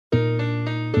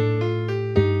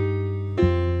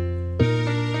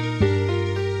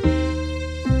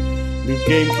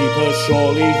Gamekeeper,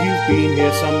 surely you've been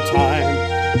here some time.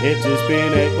 It has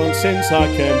been 8 months since I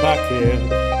came back here.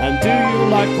 And do you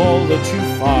like all that you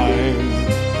find?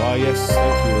 Why yes,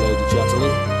 thank you, Lady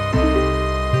Chatterley.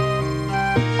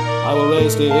 I was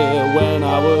raised here when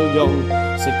I was young.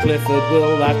 Sir Clifford,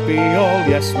 will that be all?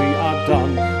 Yes, we are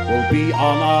done. We'll be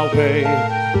on our way.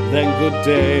 Then good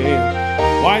day.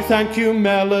 Why thank you,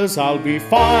 Mellors, I'll be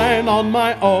fine on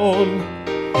my own.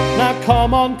 Now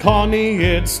come on, Connie,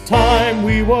 it's time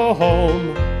we were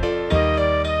home.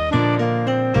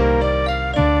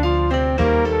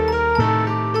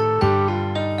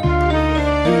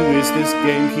 Who is this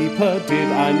gamekeeper,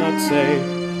 did I not say?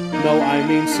 No, I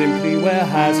mean simply, where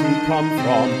has he come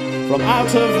from? From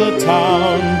out of the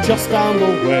town, just down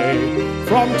the way,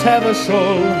 from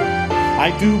Tevershall. I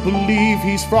do believe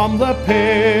he's from the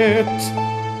pit,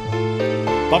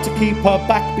 but to keep her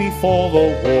back before the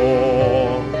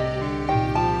war,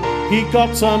 he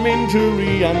got some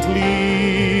injury and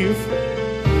leave,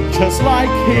 just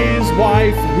like his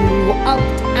wife who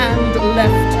upped and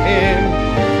left him.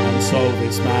 And so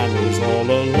this man is all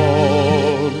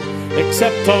alone,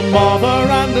 except a mother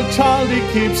and a child he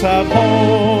keeps at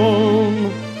home.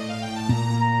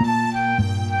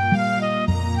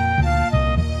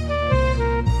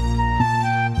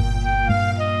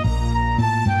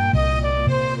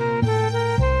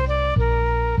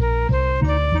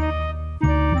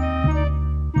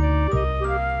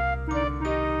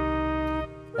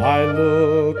 I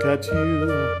look at you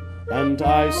and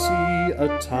I see a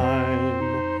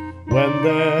time when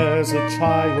there's a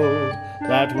child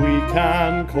that we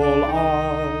can call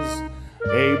ours,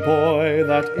 a boy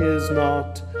that is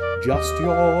not just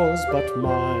yours but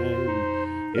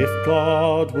mine, if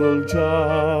God will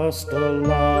just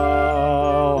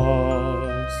allow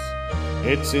us.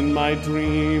 It's in my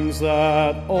dreams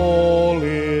that all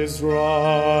is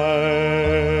right.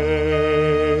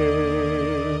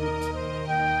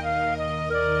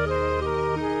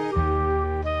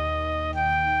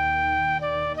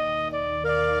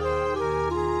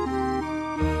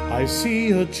 I see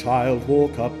a child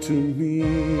walk up to me,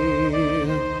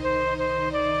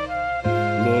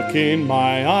 look in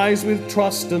my eyes with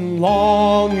trust and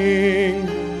longing.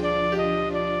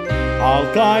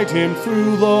 I'll guide him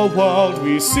through the world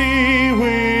we see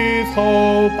with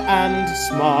hope and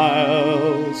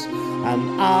smiles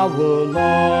and our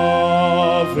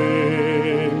loving.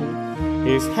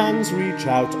 His hands reach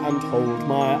out and hold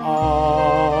my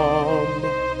arm.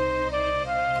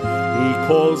 He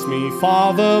calls me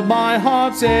Father, my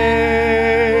heart's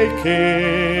aching.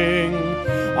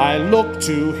 I look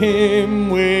to him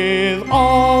with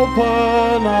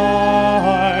open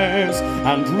eyes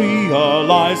and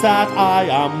realize that I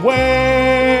am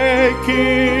waking.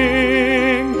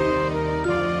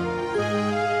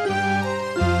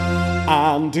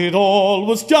 And it all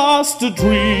was just a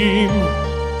dream,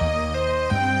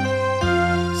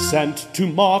 sent to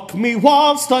mock me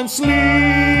whilst I'm sleeping,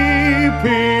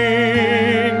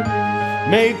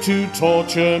 made to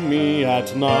torture me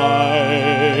at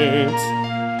night,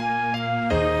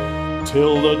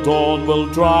 till the dawn will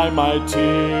dry my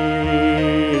tears.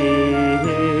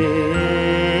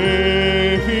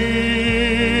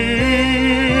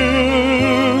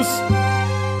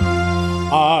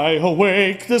 I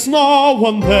awake, there's no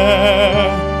one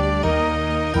there,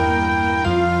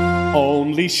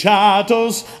 only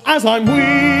shadows as I'm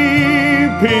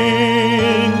weeping,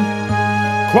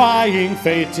 crying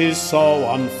fate is so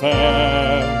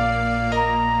unfair.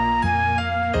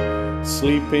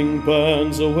 Sleeping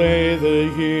burns away the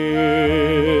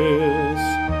years.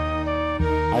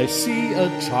 I see a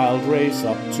child race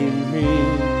up to me,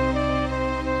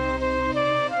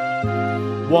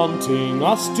 wanting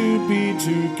us to be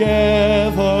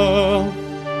together.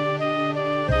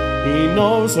 He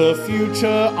knows a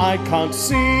future I can't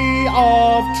see,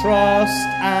 of trust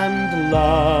and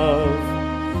love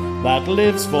that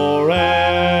lives forever.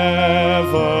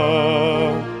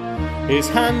 His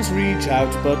hands reach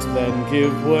out but then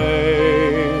give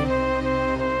way,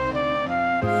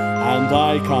 and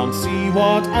I can't see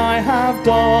what I have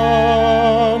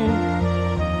done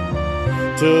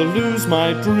to lose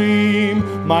my dream,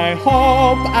 my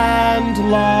hope and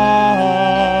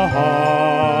life.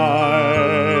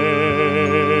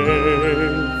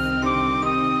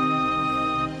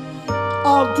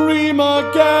 I'll dream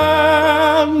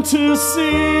again to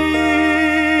see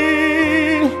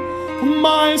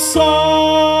my son.